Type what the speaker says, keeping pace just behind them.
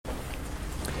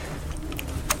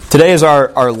Today is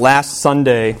our last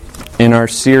Sunday in our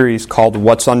series called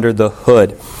What's Under the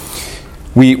Hood.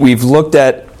 We've looked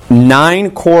at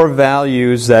 9 core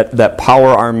values that power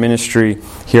our ministry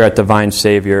here at Divine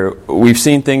Savior. We've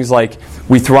seen things like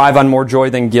we thrive on more joy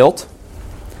than guilt.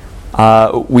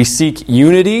 We seek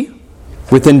unity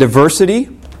within diversity.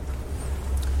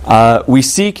 We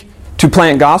seek to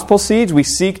plant gospel seeds. We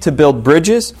seek to build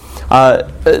bridges.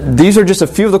 These are just a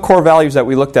few of the core values that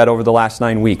we looked at over the last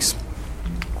 9 weeks.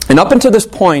 And up until this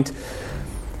point,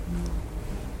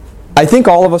 I think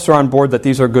all of us are on board that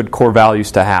these are good core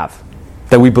values to have.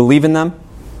 That we believe in them,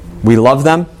 we love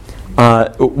them.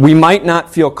 We might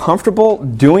not feel comfortable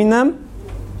doing them,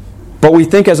 but we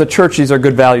think as a church these are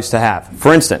good values to have.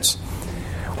 For instance,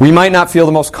 we might not feel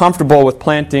the most comfortable with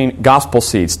planting gospel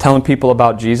seeds, telling people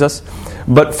about Jesus,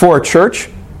 but for a church,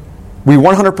 we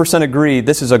 100% agree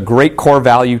this is a great core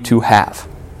value to have.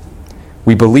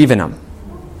 We believe in them.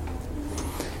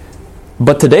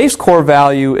 But today's core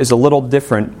value is a little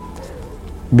different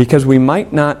because we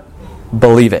might not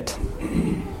believe it.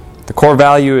 The core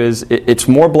value is it's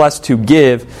more blessed to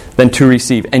give than to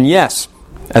receive. And yes,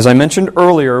 as I mentioned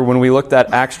earlier when we looked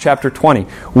at Acts chapter 20,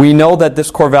 we know that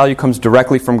this core value comes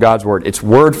directly from God's Word. It's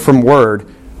word from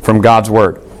God's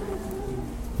Word.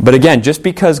 But again, just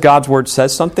because God's Word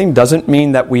says something doesn't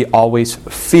mean that we always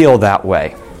feel that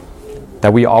way,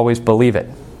 that we always believe it.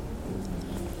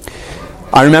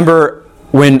 I remember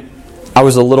when I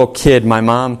was a little kid, my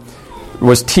mom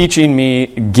was teaching me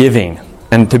giving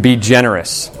and to be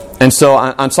generous. And so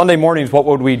on Sunday mornings, what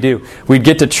would we do? We'd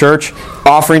get to church,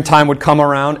 offering time would come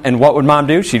around, and what would Mom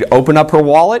do? She'd open up her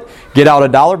wallet, get out a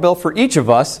 $1 bill for each of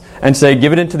us, and say,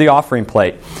 give it into the offering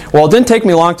plate. Well, it didn't take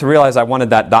me long to realize I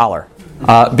wanted that $1.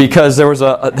 Because there was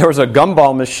a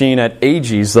gumball machine at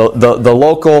Aggies, the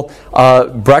local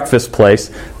breakfast place,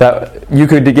 that you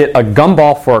could get a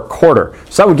gumball for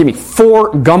 $0.25. So that would give me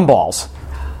 4 gumballs.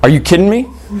 Are you kidding me?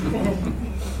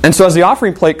 And so as the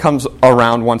offering plate comes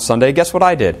around one Sunday, guess what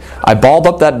I did? I balled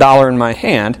up that $1 in my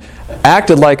hand,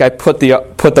 acted like I put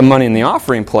the money in the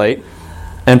offering plate,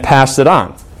 and passed it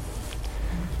on.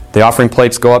 The offering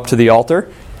plates go up to the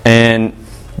altar, and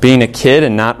being a kid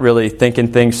and not really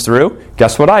thinking things through,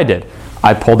 guess what I did?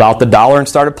 I pulled out the $1 and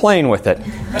started playing with it.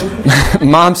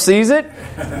 Mom sees it,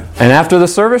 and after the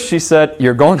service, she said,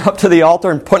 you're going up to the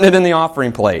altar and putting it in the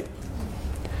offering plate.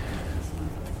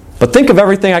 But think of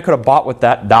everything I could have bought with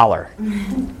that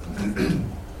 $1.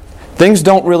 Things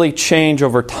don't really change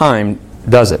over time,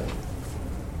 does it?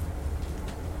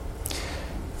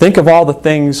 Think of all the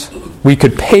things we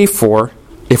could pay for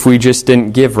if we just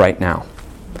didn't give right now.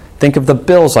 Think of the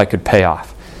bills I could pay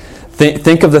off.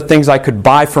 Think of the things I could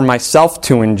buy for myself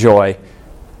to enjoy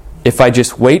if I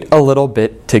just wait a little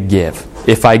bit to give.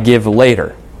 If I give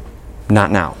later, not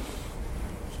now.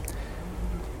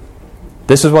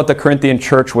 This is what the Corinthian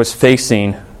church was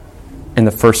facing in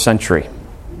the first century.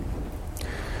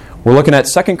 We're looking at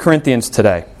 2 Corinthians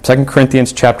today. 2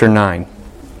 Corinthians chapter 9.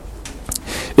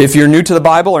 If you're new to the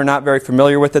Bible or not very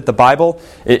familiar with it, the Bible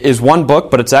is one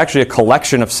book, but it's actually a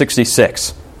collection of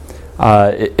 66.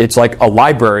 It's like a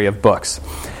library of books.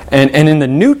 And in the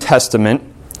New Testament,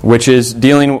 which is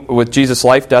dealing with Jesus'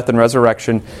 life, death, and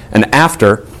resurrection, and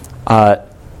after,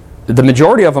 the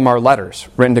majority of them are letters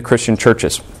written to Christian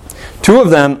churches. Two of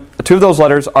those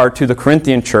letters are to the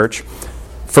Corinthian church,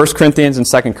 1 Corinthians and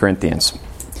 2 Corinthians.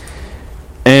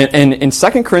 And in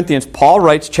 2 Corinthians, Paul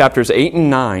writes chapters 8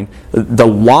 and 9, the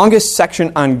longest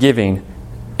section on giving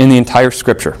in the entire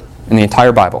Scripture, in the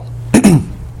entire Bible.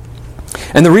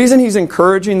 And the reason he's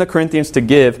encouraging the Corinthians to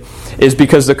give is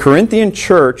because the Corinthian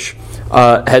church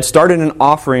had started an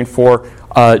offering for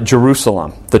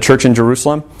Jerusalem, the church in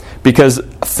Jerusalem, because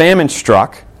famine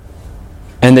struck,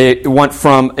 and they went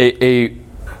from a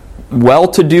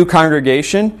well-to-do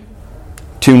congregation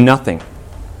to nothing,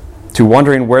 to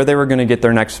wondering where they were going to get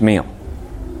their next meal.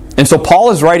 And so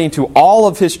Paul is writing to all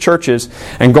of his churches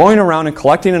and going around and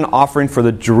collecting an offering for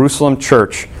the Jerusalem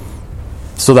church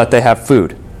so that they have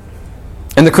food.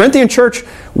 And the Corinthian church,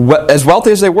 as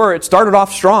wealthy as they were, it started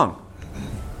off strong.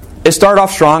 It started off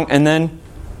strong and then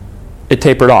it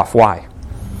tapered off. Why?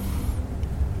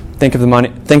 Think of the money.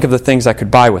 Think of the things I could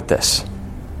buy with this.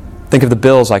 Think of the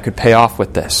bills I could pay off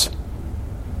with this.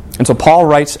 And so Paul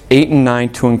writes 8 and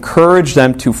 9 to encourage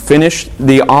them to finish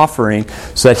the offering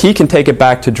so that he can take it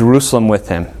back to Jerusalem with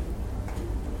him.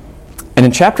 And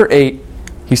in chapter 8,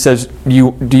 he says, do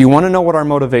you want to know what our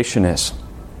motivation is?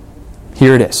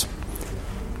 Here it is.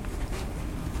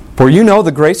 For you know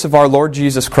the grace of our Lord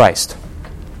Jesus Christ,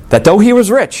 that though he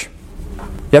was rich,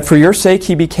 yet for your sake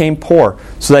he became poor,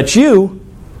 so that you,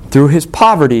 through his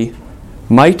poverty,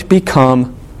 might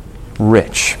become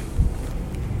rich.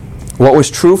 What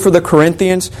was true for the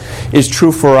Corinthians is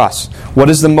true for us. What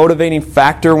is the motivating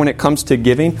factor when it comes to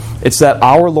giving? It's that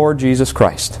our Lord Jesus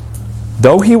Christ,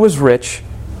 though He was rich,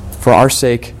 for our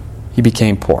sake He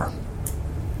became poor.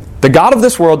 The God of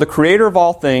this world, the creator of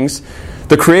all things,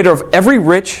 the creator of every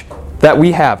rich that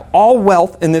we have, all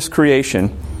wealth in this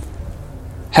creation,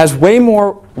 has way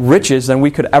more riches than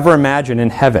we could ever imagine in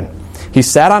heaven. He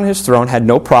sat on His throne, had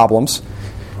no problems,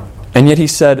 and yet He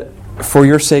said, for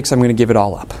your sakes, I'm going to give it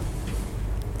all up.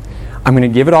 I'm going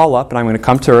to give it all up, and I'm going to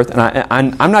come to earth, and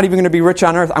I'm not even going to be rich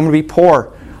on earth. I'm going to be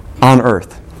poor on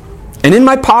earth. And in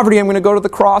my poverty, I'm going to go to the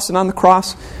cross, and on the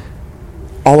cross,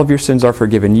 all of your sins are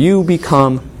forgiven. You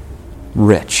become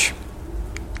rich.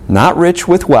 Not rich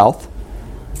with wealth,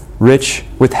 rich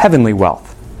with heavenly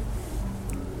wealth.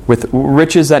 With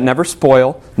riches that never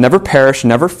spoil, never perish,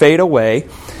 never fade away.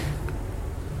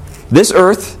 This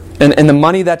earth and the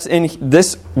money that's in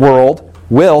this world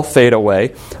will fade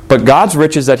away, but God's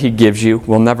riches that He gives you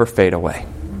will never fade away.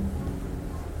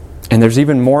 And there's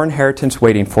even more inheritance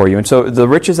waiting for you. And so the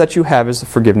riches that you have is the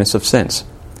forgiveness of sins.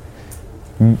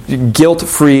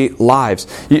 Guilt-free lives.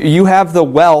 You have the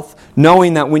wealth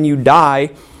knowing that when you die,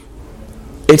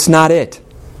 it's not it.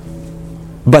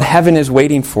 But heaven is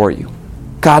waiting for you.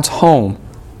 God's home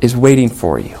is waiting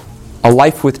for you. A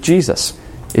life with Jesus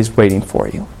is waiting for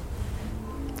you.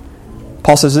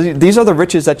 Paul says, these are the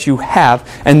riches that you have,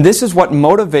 and this is what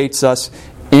motivates us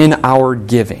in our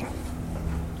giving.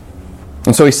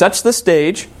 And so he sets the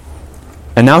stage,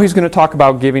 and now he's going to talk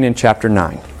about giving in chapter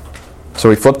 9. So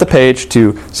we flip the page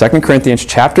to 2 Corinthians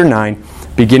chapter 9,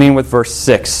 beginning with verse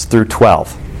 6 through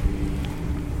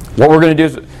 12. What we're going to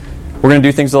do is we're going to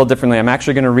do things a little differently. I'm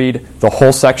actually going to read the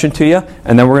whole section to you,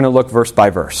 and then we're going to look verse by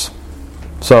verse.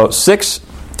 So 6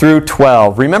 through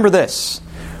 12. Remember this.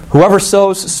 Whoever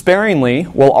sows sparingly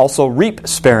will also reap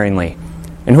sparingly,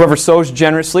 and whoever sows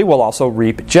generously will also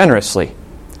reap generously.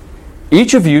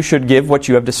 Each of you should give what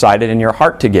you have decided in your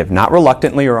heart to give, not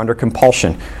reluctantly or under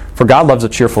compulsion, for God loves a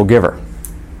cheerful giver.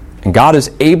 And God is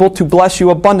able to bless you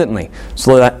abundantly,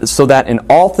 so that in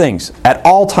all things, at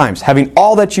all times, having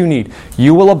all that you need,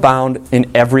 you will abound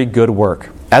in every good work.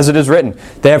 As it is written,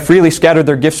 they have freely scattered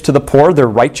their gifts to the poor, their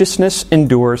righteousness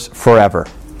endures forever.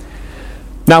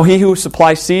 Now he who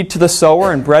supplies seed to the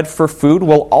sower and bread for food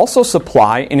will also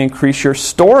supply and increase your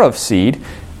store of seed,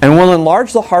 and will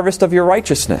enlarge the harvest of your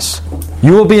righteousness.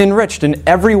 You will be enriched in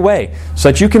every way,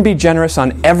 so that you can be generous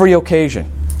on every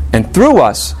occasion. And through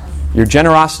us, your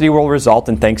generosity will result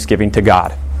in thanksgiving to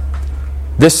God.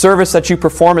 This service that you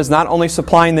perform is not only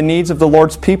supplying the needs of the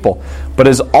Lord's people, but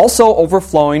is also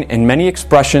overflowing in many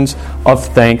expressions of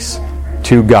thanks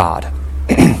to God.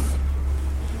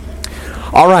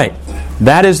 All right.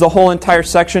 That is the whole entire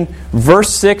section. Verse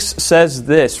 6 says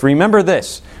this. Remember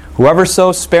this. Whoever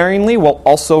sows sparingly will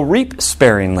also reap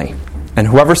sparingly. And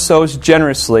whoever sows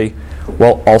generously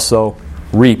will also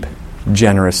reap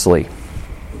generously.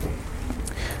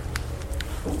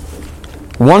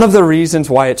 One of the reasons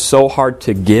why it's so hard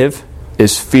to give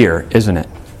is fear, isn't it?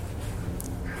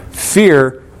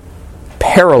 Fear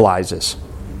paralyzes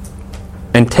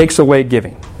and takes away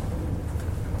giving.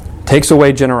 Takes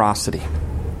away generosity.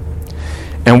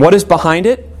 And what is behind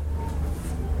it?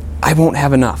 I won't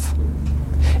have enough.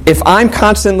 If I'm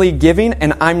constantly giving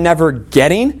and I'm never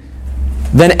getting,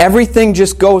 then everything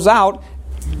just goes out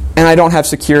and I don't have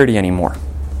security anymore.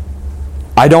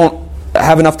 I don't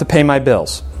have enough to pay my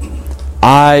bills.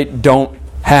 I don't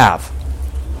have.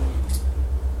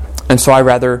 And so I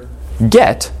rather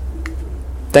get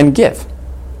than give.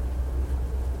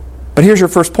 But here's your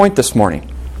first point this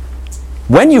morning.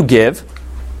 When you give,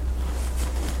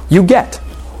 you get.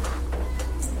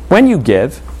 When you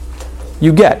give,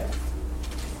 you get.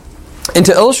 And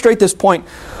to illustrate this point,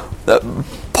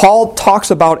 Paul talks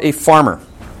about a farmer.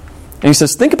 And he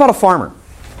says, think about a farmer.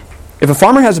 If a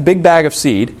farmer has a big bag of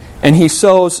seed, and he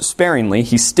sows sparingly,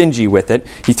 he's stingy with it.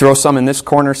 He throws some in this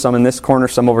corner, some in this corner,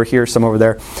 some over here, some over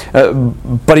there.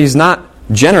 But he's not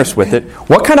generous with it.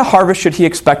 What kind of harvest should he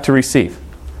expect to receive?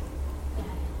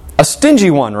 A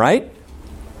stingy one, right?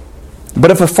 But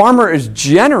if a farmer is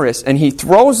generous and he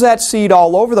throws that seed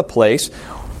all over the place,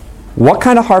 what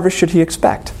kind of harvest should he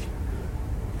expect?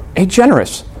 A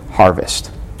generous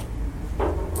harvest.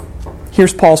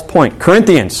 Here's Paul's point.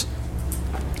 Corinthians,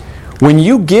 when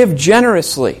you give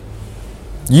generously,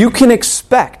 you can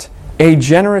expect a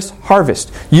generous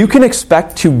harvest. You can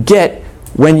expect to get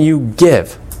when you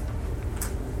give.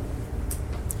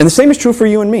 And the same is true for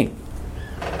you and me.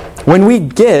 When we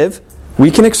give, we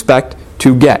can expect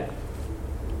to get.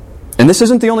 And this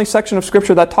isn't the only section of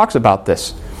Scripture that talks about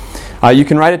this. You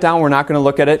can write it down. We're not going to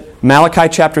look at it. Malachi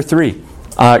chapter 3.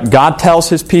 God tells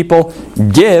His people,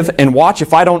 give and watch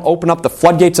if I don't open up the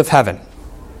floodgates of heaven.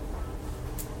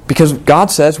 Because God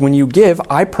says, when you give,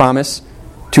 I promise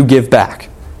to give back.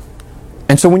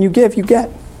 And so when you give, you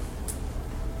get.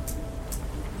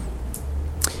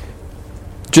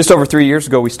 Just over 3 years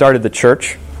ago, we started the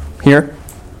church here.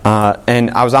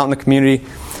 And I was out in the community,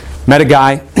 met a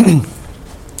guy,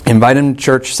 invited him to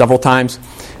church several times,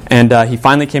 and he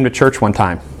finally came to church one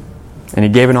time. And he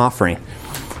gave an offering.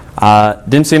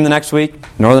 Didn't see him the next week,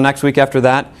 nor the next week after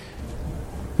that.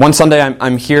 One Sunday,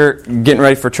 I'm here getting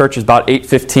ready for church. It's about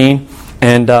 8:15,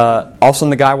 and all of a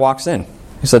sudden the guy walks in.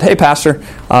 He said, "Hey, Pastor,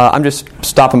 I'm just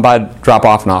stopping by to drop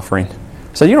off an offering."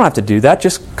 I said, "You don't have to do that.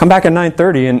 Just come back at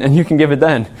 9:30, and you can give it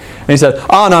then." And he said,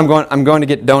 "Oh no, I'm going to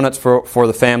get donuts for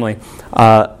the family."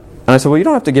 And I said, "Well, you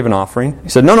don't have to give an offering." He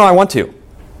said, "No, I want to,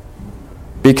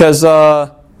 because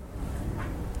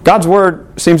God's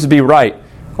word seems to be right.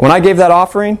 When I gave that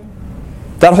offering,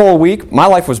 that whole week, my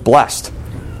life was blessed."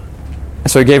 And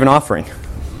so he gave an offering.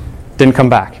 Didn't come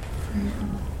back.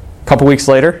 A couple weeks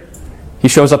later, he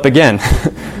shows up again.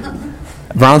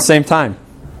 Around the same time.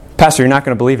 "Pastor, you're not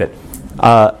going to believe it.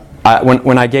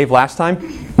 When I gave last time,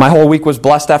 my whole week was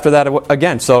blessed after that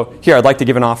again. So here, I'd like to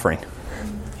give an offering."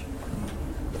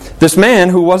 This man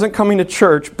who wasn't coming to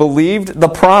church believed the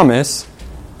promise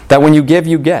that when you give,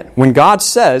 you get. When God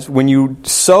says, when you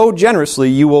sow generously,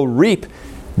 you will reap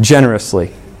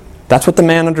generously. That's what the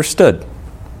man understood.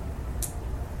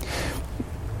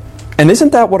 And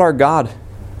isn't that what our God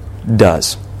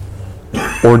does?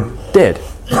 Or did?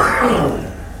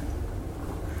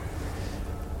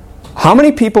 How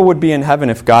many people would be in heaven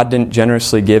if God didn't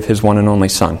generously give His one and only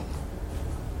Son?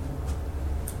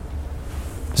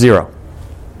 0.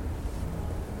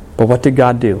 But what did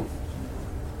God do?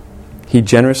 He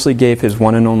generously gave His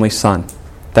one and only Son,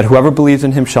 that whoever believes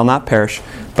in Him shall not perish,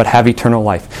 but have eternal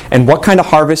life. And what kind of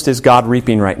harvest is God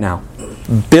reaping right now?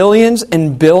 Billions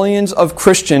and billions of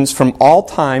Christians from all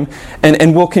time,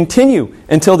 and will continue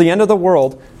until the end of the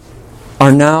world,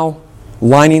 are now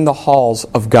lining the halls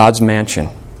of God's mansion.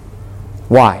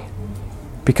 Why?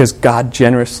 Because God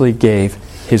generously gave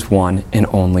His one and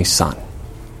only Son.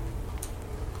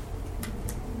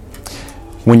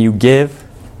 When you give,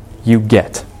 you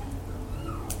get.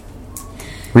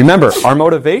 Remember, our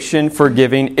motivation for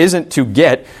giving isn't to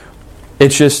get,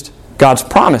 it's just God's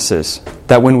promises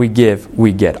that when we give,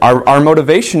 we get. Our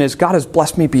motivation is, God has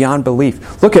blessed me beyond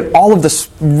belief. Look at all of the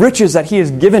riches that He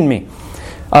has given me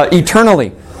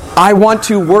eternally. I want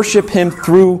to worship Him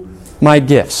through my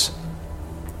gifts.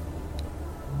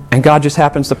 And God just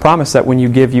happens to promise that when you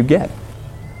give, you get.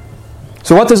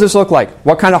 So what does this look like?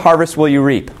 What kind of harvest will you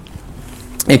reap?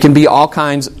 It can be all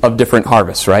kinds of different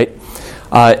harvests, right?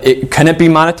 Can it be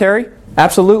monetary?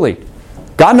 Absolutely.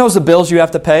 God knows the bills you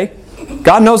have to pay.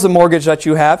 God knows the mortgage that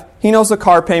you have. He knows the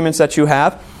car payments that you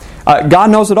have. God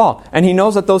knows it all. And He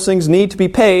knows that those things need to be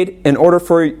paid in order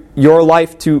for your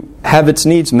life to have its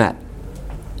needs met.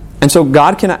 And so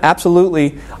God can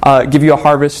absolutely give you a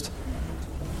harvest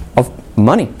of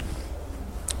money.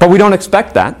 But we don't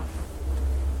expect that.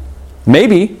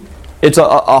 Maybe it's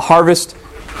a harvest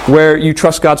where you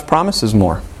trust God's promises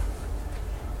more.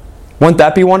 Wouldn't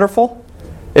that be wonderful?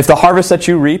 If the harvest that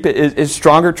you reap is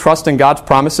stronger trust in God's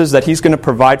promises that He's going to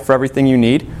provide for everything you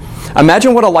need.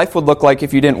 Imagine what a life would look like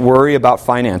if you didn't worry about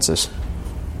finances.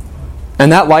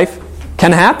 And that life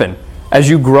can happen as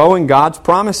you grow in God's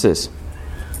promises.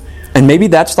 And maybe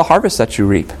that's the harvest that you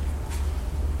reap.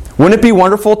 Wouldn't it be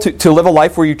wonderful to live a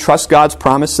life where you trust God's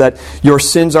promise that your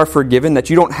sins are forgiven, that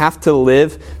you don't have to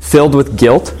live filled with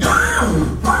guilt,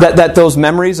 that those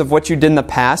memories of what you did in the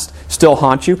past still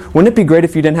haunt you? Wouldn't it be great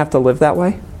if you didn't have to live that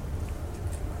way?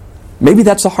 Maybe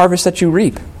that's the harvest that you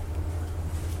reap.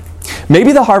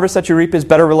 Maybe the harvest that you reap is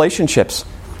better relationships.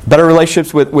 Better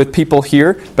relationships with people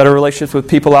here, better relationships with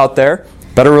people out there,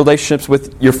 better relationships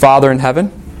with your Father in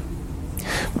heaven.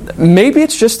 Maybe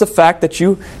it's just the fact that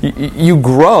you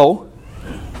grow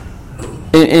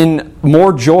in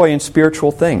more joy in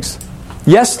spiritual things.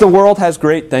 Yes, the world has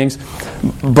great things,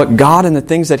 but God and the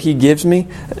things that He gives me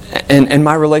and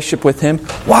my relationship with Him,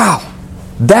 wow,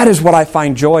 that is what I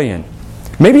find joy in.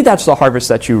 Maybe that's the harvest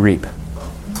that you reap.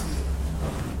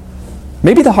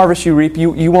 Maybe the harvest you reap,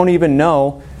 you won't even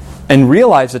know and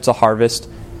realize it's a harvest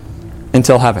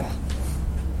until heaven.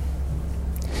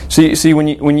 So you see,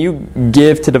 when you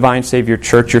give to Divine Savior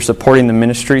Church, you're supporting the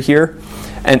ministry here,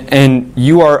 and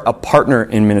you are a partner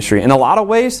in ministry. In a lot of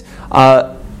ways,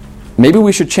 maybe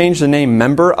we should change the name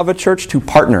member of a church to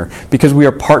partner, because we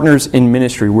are partners in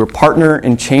ministry. We're partner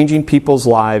in changing people's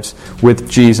lives with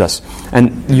Jesus,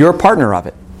 and you're a partner of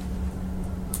it.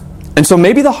 And so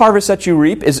maybe the harvest that you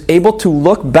reap is able to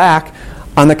look back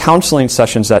on the counseling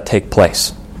sessions that take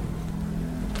place.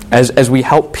 As we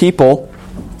help people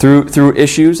through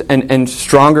issues and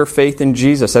stronger faith in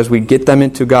Jesus as we get them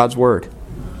into God's Word.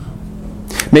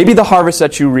 Maybe the harvest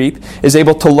that you reap is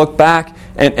able to look back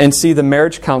and see the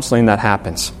marriage counseling that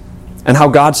happens and how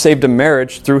God saved a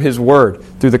marriage through His Word,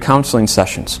 through the counseling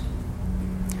sessions.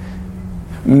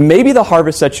 Maybe the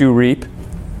harvest that you reap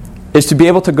is to be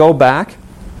able to go back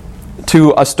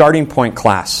to a starting point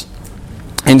class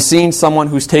and seeing someone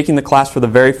who's taking the class for the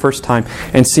very first time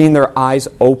and seeing their eyes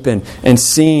open and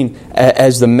seeing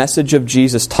as the message of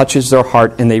Jesus touches their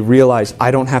heart and they realize, I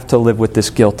don't have to live with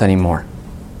this guilt anymore.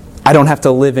 I don't have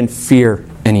to live in fear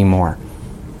anymore.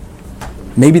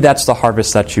 Maybe that's the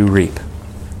harvest that you reap.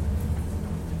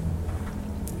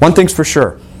 One thing's for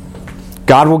sure.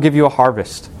 God will give you a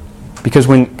harvest. Because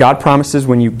when God promises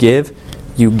when you give,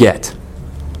 you get.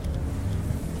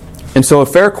 And so a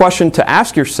fair question to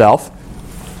ask yourself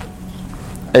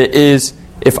is,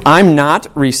 if I'm not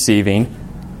receiving,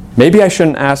 maybe I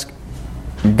shouldn't ask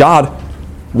God,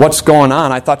 what's going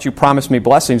on? I thought you promised me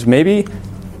blessings. Maybe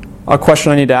a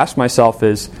question I need to ask myself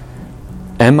is,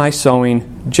 am I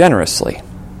sowing generously?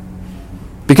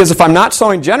 Because if I'm not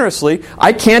sowing generously,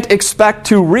 I can't expect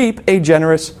to reap a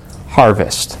generous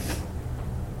harvest.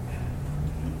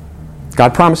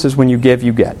 God promises when you give,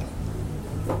 you get.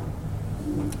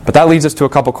 But that leads us to a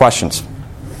couple questions.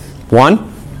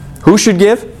 1, who should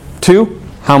give? 2,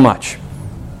 how much?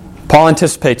 Paul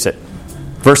anticipates it.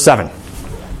 Verse 7.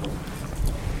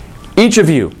 Each of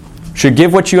you should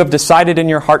give what you have decided in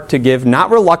your heart to give,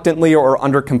 not reluctantly or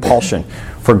under compulsion,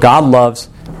 for God loves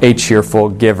a cheerful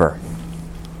giver.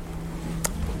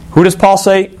 Who does Paul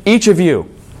say? Each of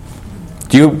you.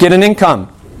 Do you get an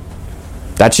income?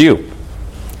 That's you.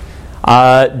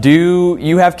 Do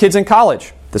you have kids in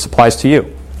college? This applies to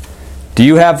you. Do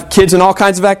you have kids in all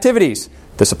kinds of activities?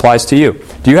 This applies to you.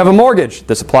 Do you have a mortgage?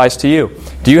 This applies to you.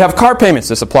 Do you have car payments?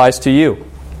 This applies to you.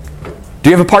 Do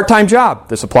you have a part-time job?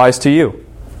 This applies to you.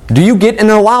 Do you get an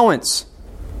allowance?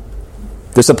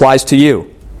 This applies to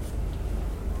you.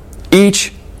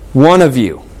 Each one of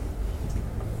you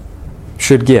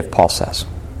should give, Paul says.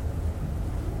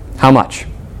 How much?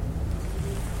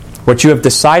 What you have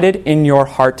decided in your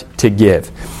heart to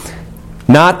give.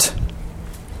 Not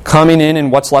coming in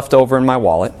and what's left over in my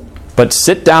wallet, but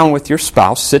sit down with your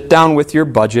spouse, sit down with your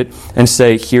budget, and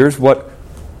say, here's what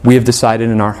we have decided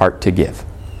in our heart to give.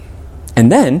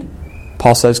 And then,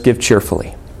 Paul says, give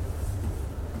cheerfully.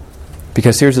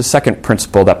 Because here's the second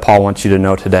principle that Paul wants you to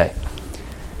know today.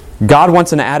 God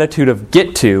wants an attitude of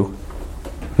get to,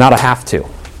 not a have to.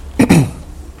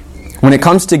 When it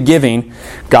comes to giving,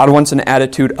 God wants an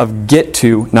attitude of get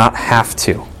to, not have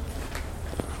to.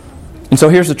 And so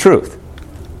here's the truth.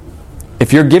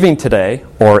 If you're giving today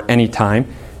or any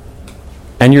time,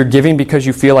 and you're giving because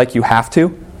you feel like you have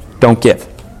to, don't give.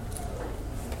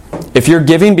 If you're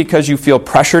giving because you feel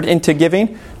pressured into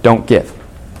giving, don't give.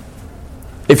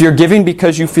 If you're giving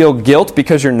because you feel guilt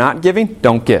because you're not giving,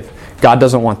 don't give. God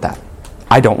doesn't want that.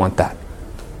 I don't want that.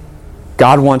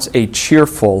 God wants a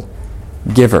cheerful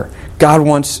giver. God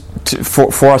wants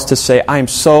for us to say, I am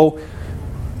so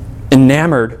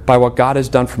enamored by what God has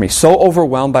done for me, so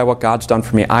overwhelmed by what God's done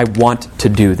for me, I want to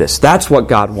do this. That's what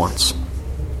God wants.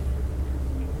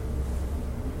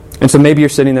 And so maybe you're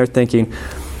sitting there thinking,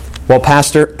 well,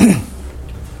 Pastor,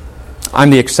 I'm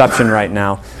the exception right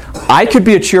now. I could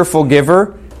be a cheerful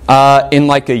giver in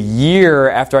like a year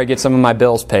after I get some of my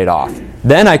bills paid off.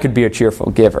 Then I could be a cheerful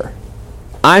giver.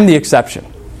 I'm the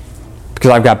exception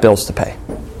because I've got bills to pay.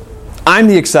 I'm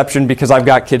the exception because I've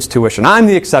got kids' tuition. I'm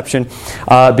the exception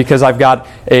because I've got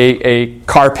a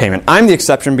car payment. I'm the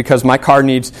exception because my car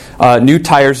needs new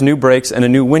tires, new brakes, and a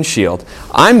new windshield.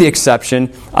 I'm the exception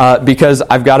because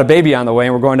I've got a baby on the way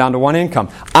and we're going down to one income.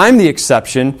 I'm the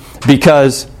exception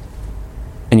because...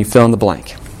 and you fill in the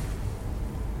blank.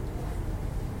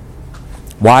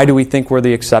 Why do we think we're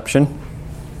the exception?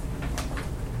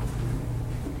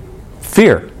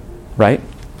 Fear, right?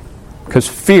 Because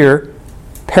fear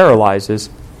paralyzes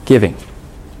giving.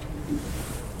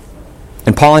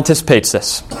 And Paul anticipates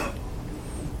this.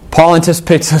 Paul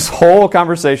anticipates this whole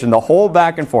conversation, the whole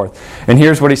back and forth. And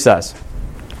here's what he says.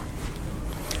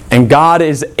 And God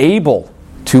is able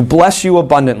to bless you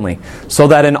abundantly, so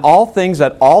that in all things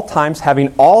at all times,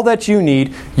 having all that you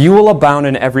need, you will abound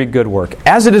in every good work.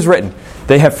 As it is written,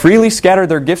 they have freely scattered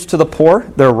their gifts to the poor,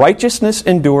 their righteousness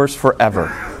endures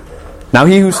forever. Now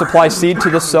he who supplies seed to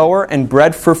the sower and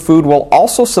bread for food will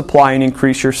also supply and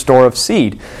increase your store of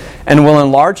seed, and will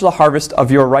enlarge the harvest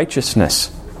of your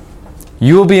righteousness.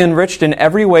 You will be enriched in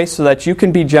every way so that you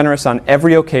can be generous on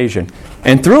every occasion.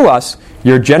 And through us,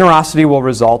 your generosity will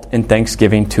result in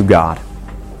thanksgiving to God.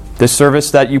 This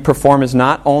service that you perform is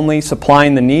not only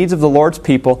supplying the needs of the Lord's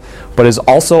people, but is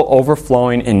also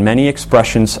overflowing in many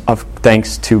expressions of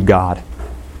thanks to God.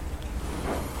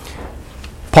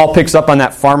 Paul picks up on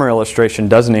that farmer illustration,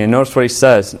 doesn't he? And notice what he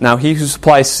says. Now he who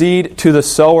supplies seed to the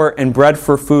sower and bread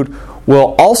for food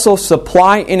will also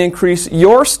supply and increase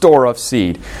your store of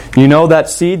seed. You know that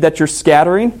seed that you're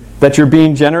scattering, that you're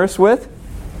being generous with?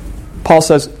 Paul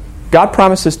says, God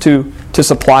promises to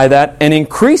supply that and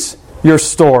increase your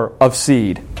store of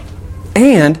seed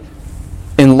and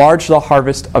enlarge the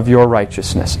harvest of your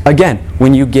righteousness. Again,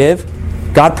 when you give,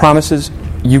 God promises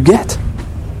you get.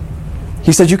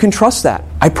 He says you can trust that.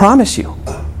 I promise you.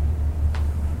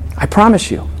 I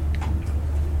promise you.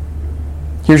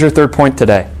 Here's your third point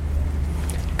today.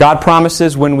 God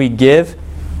promises when we give,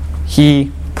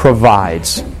 He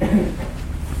provides.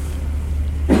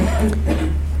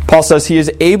 Paul says He is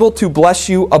able to bless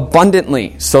you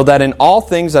abundantly, so that in all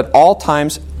things at all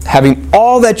times, having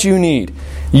all that you need,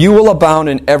 you will abound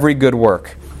in every good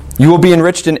work. You will be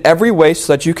enriched in every way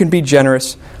so that you can be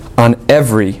generous on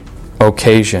every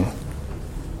occasion.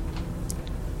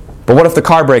 But what if the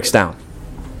car breaks down?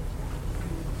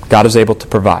 God is able to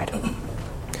provide.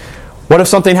 What if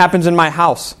something happens in my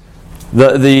house?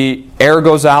 The air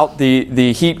goes out,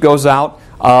 the heat goes out,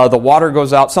 the water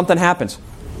goes out, something happens.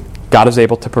 God is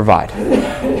able to provide.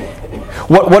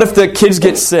 What if the kids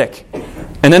get sick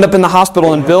and end up in the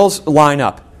hospital and bills line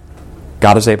up?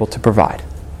 God is able to provide.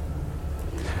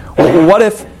 What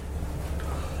if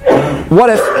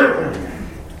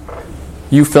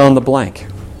you fill in the blank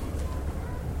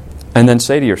and then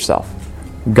say to yourself,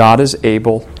 God is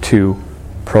able to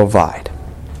provide.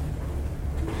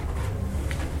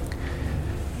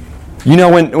 You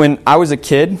know, when I was a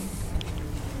kid,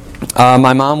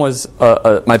 my mom was,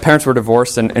 my parents were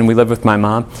divorced and we lived with my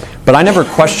mom, but I never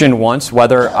questioned once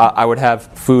whether I would have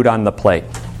food on the plate.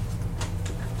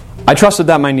 I trusted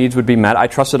that my needs would be met. I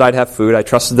trusted I'd have food. I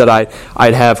trusted that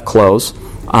I'd have clothes.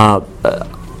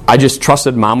 I just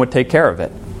trusted Mom would take care of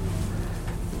it.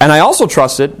 And I also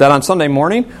trusted that on Sunday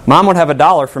morning, Mom would have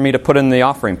 $1 for me to put in the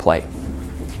offering plate.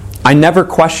 I never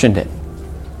questioned it.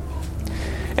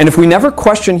 And if we never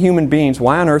question human beings,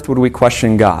 why on earth would we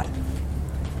question God?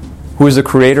 Who is the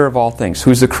creator of all things?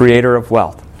 Who's the creator of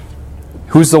wealth?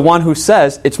 Who's the one who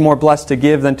says it's more blessed to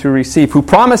give than to receive? Who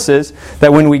promises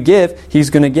that when we give,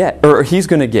 He's going to get, or He's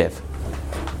going to give?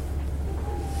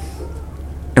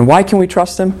 And why can we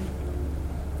trust Him?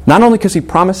 Not only because He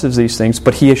promises these things,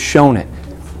 but He has shown it.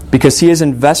 Because He has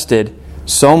invested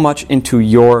so much into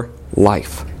your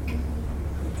life.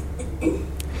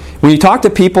 When you talk to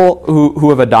people who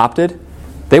have adopted,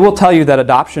 they will tell you that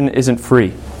adoption isn't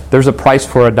free. There's a price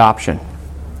for adoption.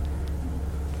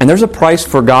 And there's a price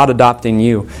for God adopting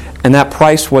you. And that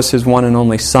price was His one and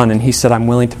only Son. And He said, I'm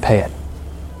willing to pay it.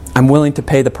 I'm willing to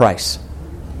pay the price.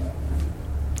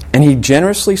 And He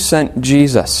generously sent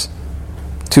Jesus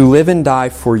to live and die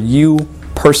for you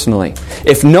personally.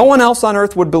 If no one else on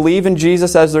earth would believe in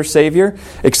Jesus as their Savior,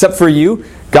 except for you,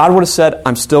 God would have said,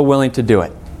 I'm still willing to do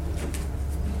it.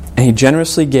 And He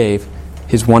generously gave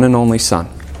His one and only Son,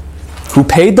 who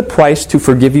paid the price to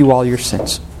forgive you all your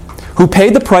sins, who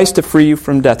paid the price to free you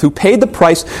from death, who paid the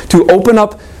price to open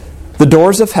up the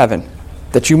doors of heaven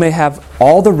that you may have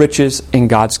all the riches in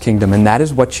God's kingdom. And that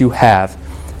is what you have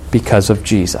because of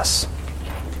Jesus.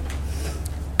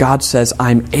 God says,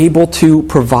 I'm able to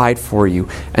provide for you.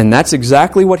 And that's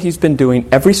exactly what He's been doing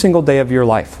every single day of your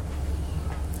life.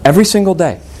 Every single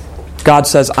day. God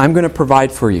says, I'm going to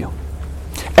provide for you.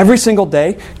 Every single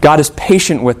day, God is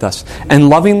patient with us and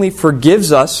lovingly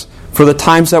forgives us for the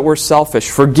times that we're selfish,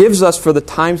 forgives us for the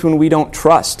times when we don't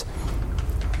trust.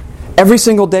 Every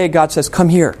single day, God says, come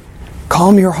here,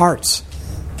 calm your hearts.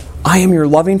 I am your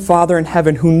loving Father in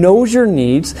heaven who knows your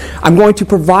needs. I'm going to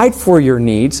provide for your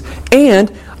needs,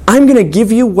 and I'm going to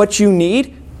give you what you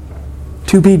need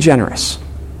to be generous.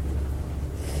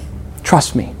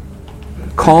 Trust me.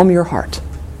 Calm your heart.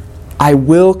 I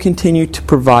will continue to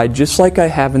provide just like I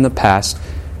have in the past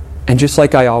and just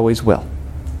like I always will.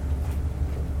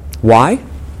 Why?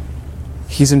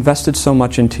 He's invested so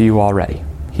much into you already.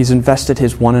 He's invested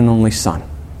His one and only Son.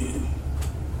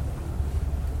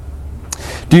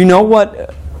 Do you know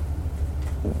what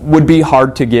would be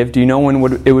hard to give? Do you know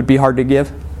when it would be hard to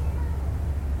give?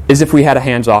 Is if we had a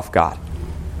hands-off God.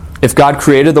 If God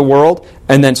created the world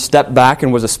and then stepped back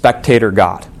and was a spectator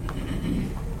God.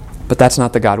 But that's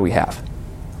not the God we have.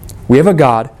 We have a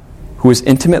God who is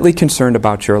intimately concerned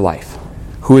about your life.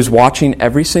 who is watching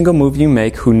every single move you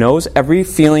make, who knows every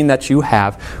feeling that you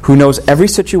have, who knows every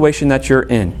situation that you're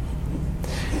in.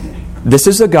 This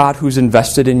is a God who's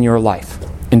invested in your life,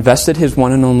 invested His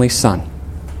one and only Son.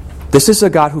 This is a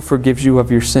God who forgives you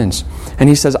of your sins. And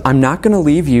He says, I'm not going to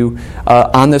leave you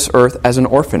on this earth as an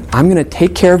orphan. I'm going to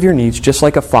take care of your needs just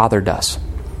like a father does.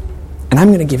 And I'm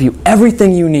going to give you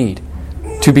everything you need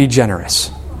to be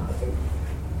generous.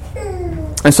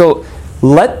 And so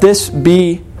let this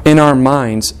be in our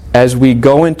minds as we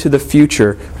go into the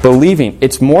future, believing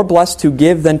it's more blessed to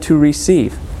give than to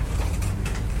receive.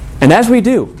 And as we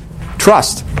do,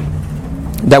 trust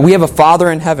that we have a Father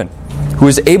in heaven who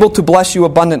is able to bless you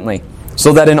abundantly,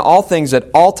 so that in all things, at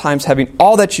all times, having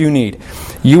all that you need,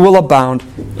 you will abound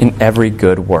in every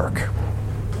good work.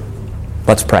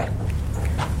 Let's pray.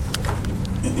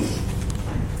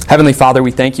 Heavenly Father,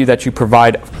 we thank you that you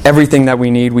provide everything that we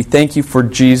need. We thank you for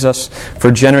Jesus,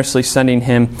 for generously sending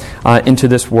Him into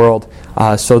this world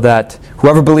so that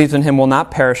whoever believes in Him will not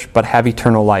perish but have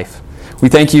eternal life. We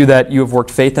thank you that you have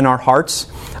worked faith in our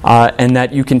hearts and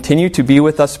that you continue to be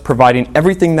with us, providing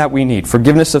everything that we need,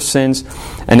 forgiveness of sins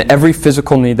and every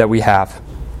physical need that we have.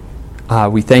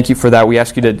 We thank you for that. We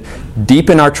ask you to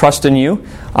deepen our trust in you,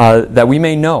 that we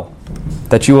may know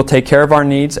that you will take care of our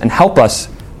needs and help us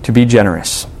to be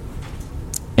generous.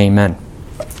 Amen.